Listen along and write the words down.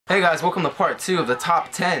Hey guys, welcome to part 2 of the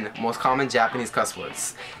top 10 most common Japanese cuss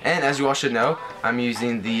words. And as you all should know, I'm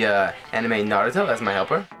using the anime Naruto as my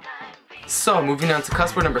helper. So moving on to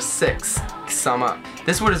cuss word number 6, Kisama.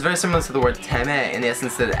 This word is very similar to the word teme in the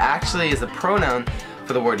essence that it actually is a pronoun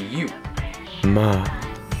for the word you.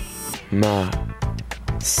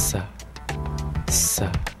 Sama,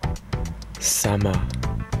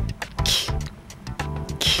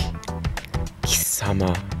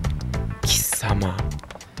 Kisama.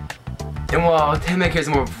 And while teme carries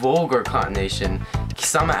a more vulgar connotation,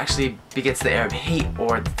 Kisama actually begets the air of hate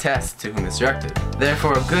or detest to whom it's directed.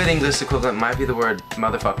 Therefore, a good English equivalent might be the word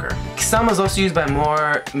motherfucker. Kisama is also used by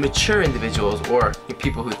more mature individuals or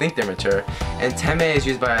people who think they're mature, and teme is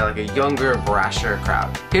used by like a younger, brasher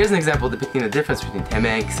crowd. Here's an example depicting the difference between teme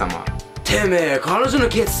and Kisama. Teme, 彼女の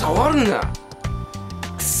ケツ触るな!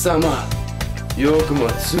 Kisama, よくも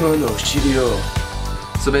妻の尻を.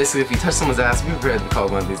 So basically, if you touch someone's ass, be prepared to be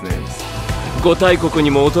called one of these names. 五大国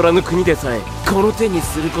にも劣らぬ国でさえこの手に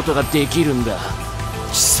することができるんだ。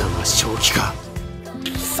貴様正気か。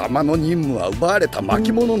貴様の任務は奪われた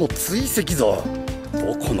巻物の追跡ぞ。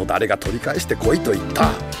どこの誰が取り返してこいと言っ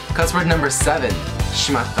た。 Cuss word number 7,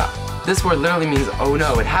 Shimatta. This word literally means oh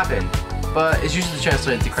no, it happened, but is usually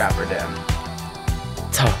translated to crap or damn.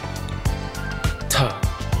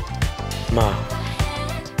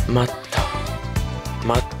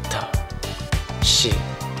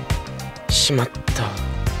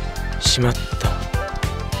 Shimatta.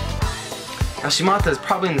 Now Shimatta is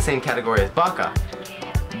probably in the same category as baka,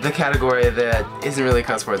 the category that isn't really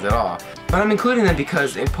cuss words at all. But I'm including them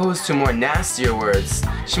because, opposed to more nastier words,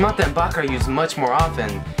 Shimatta and baka are used much more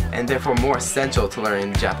often and therefore more essential to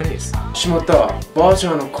learning Japanese. Shimatta, ばあち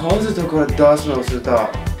ゃんの風とから出すのするた。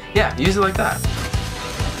 Yeah, use it like that.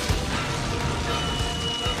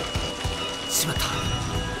 しまった。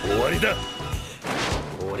終わりだ。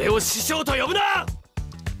俺を師匠と呼ぶな。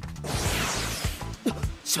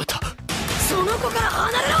しまった。その子から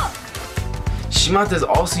離れろ。 Shimatta is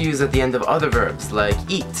also used at the end of other verbs, like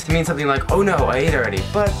eat, to mean something like, oh no, I ate already,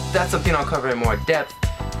 but that's something I'll cover in more depth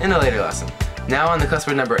in a later lesson. Now on the cuss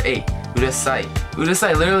word number 8, Urusai.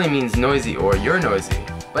 Urusai literally means noisy or you're noisy,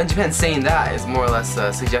 but in Japan saying that is more or less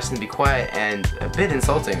a suggestion to be quiet and a bit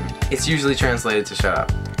insulting. It's usually translated to shut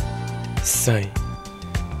up.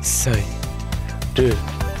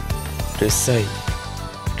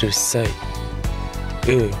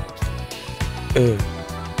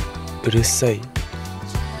 Rusai.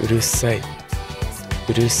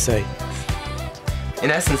 Urusai. In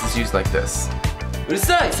essence, it's used like this.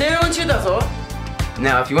 Urusai, 静音中だぞ。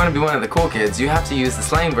 Now, if you want to be one of the cool kids, you have to use the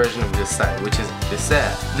slang version of Urusai, which is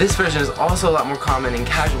Urusai. This version is also a lot more common in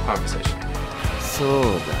casual conversation. そうだ。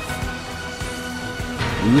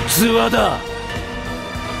器だ。う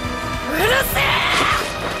るせえ。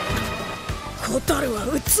小樽は器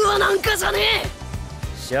なんかじゃねえ。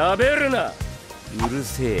喋るな。うる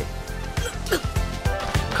せえ。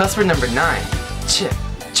 Cuss word number 9, che.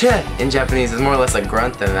 Che in Japanese is more or less a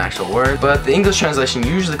grunt than an actual word, but the English translation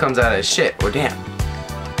usually comes out as shit or damn.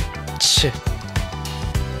 Che.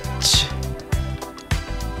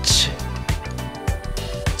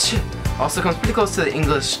 Also comes pretty close to the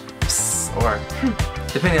English ps or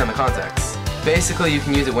depending on the context. Basically, you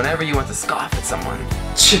can use it whenever you want to scoff at someone.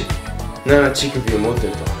 Che. なら乳首を持って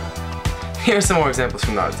ると。 Here are some more examples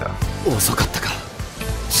from Naruto. 遅かったか。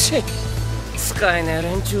チェ。使えねえ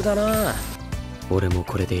連中だな。俺も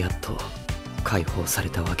これでやっと解放され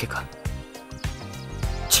たわけか。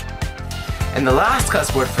 And the last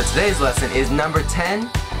cuss word for today's lesson is number 10,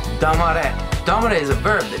 Damare. Damare is a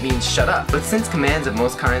verb that means shut up, but since commands of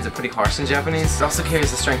most kinds are pretty harsh in Japanese, it also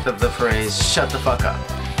carries the strength of the phrase shut the fuck up.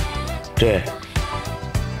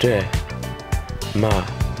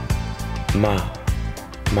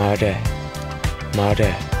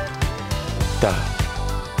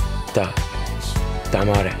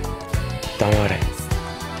 Damare.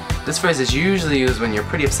 This phrase is usually used when you're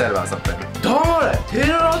pretty upset about something. 黙れ、テ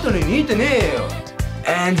レラートに似てねえよ。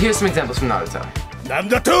 And here's some examples from Naruto. なん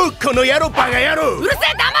だとこの野郎バカ野郎。うるせえ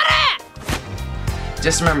黙れ。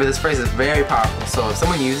 Just remember, this phrase is very powerful, so if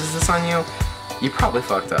someone uses this on you, you probably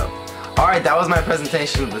fucked up. Alright, that was my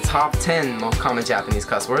presentation of the top 10 most common Japanese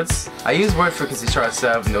cuss words. I used word frequency charts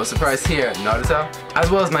of, no surprise here, Naruto, as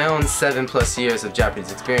well as my own 7+ years of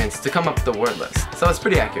Japanese experience to come up with the word list, so it's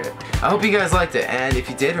pretty accurate. I hope you guys liked it, and if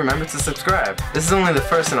you did, remember to subscribe. This is only the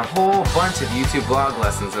first in a whole bunch of YouTube blog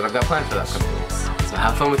lessons that I've got planned for the upcoming weeks. So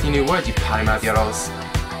have fun with your new words, you potty mouth yaros.